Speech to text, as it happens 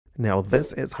Now,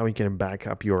 this is how you can back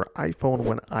up your iPhone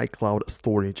when iCloud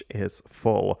storage is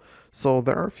full. So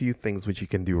there are a few things which you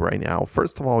can do right now.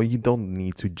 First of all, you don't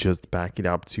need to just back it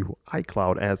up to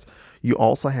iCloud, as you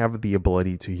also have the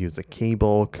ability to use a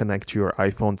cable, connect your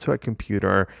iPhone to a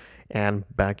computer, and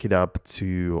back it up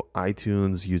to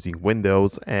iTunes using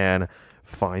Windows and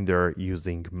Finder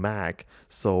using Mac.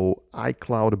 So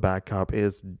iCloud backup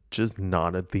is just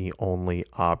not the only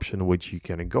option which you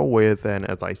can go with. And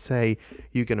as I say,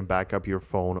 you can back up your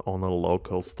phone on a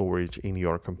local storage in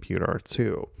your computer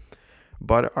too.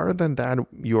 But other than that,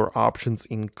 your options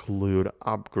include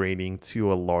upgrading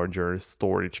to a larger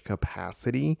storage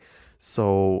capacity.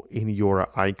 So in your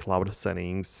iCloud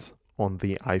settings on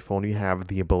the iPhone, you have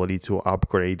the ability to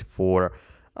upgrade for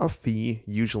a fee,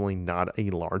 usually not a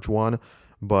large one.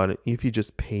 But if you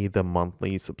just pay the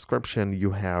monthly subscription,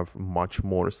 you have much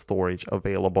more storage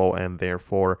available, and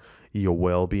therefore you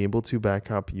will be able to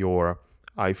back up your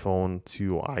iPhone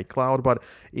to iCloud. But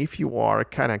if you are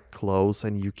kind of close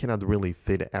and you cannot really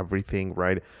fit everything,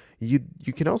 right, you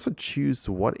can also choose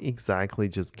what exactly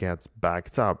just gets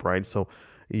backed up, right? So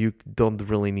you don't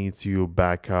really need to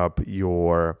back up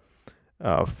your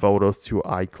photos to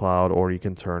iCloud, or you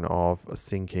can turn off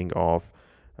syncing off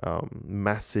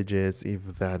messages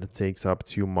if that takes up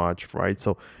too much, right?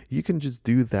 So you can just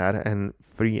do that and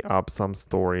free up some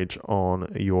storage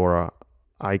on your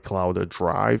iCloud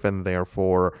drive, and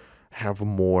therefore have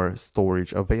more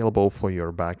storage available for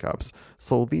your backups.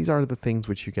 So these are the things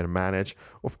which you can manage.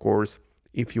 Of course,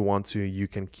 if you want to, you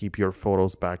can keep your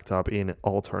photos backed up in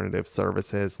alternative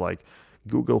services like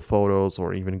Google Photos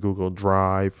or even Google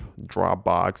Drive,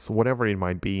 Dropbox, whatever it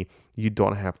might be. You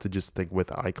don't have to just stick with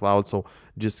iCloud. So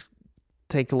just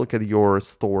take a look at your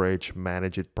storage,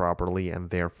 manage it properly, and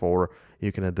therefore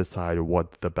you can decide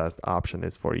what the best option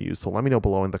is for you. So let me know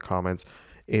below in the comments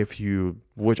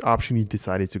which option you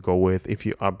decided to go with, if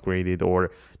you upgraded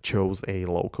or chose a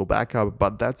local backup.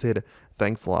 But that's it.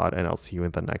 Thanks a lot, and I'll see you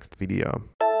in the next video.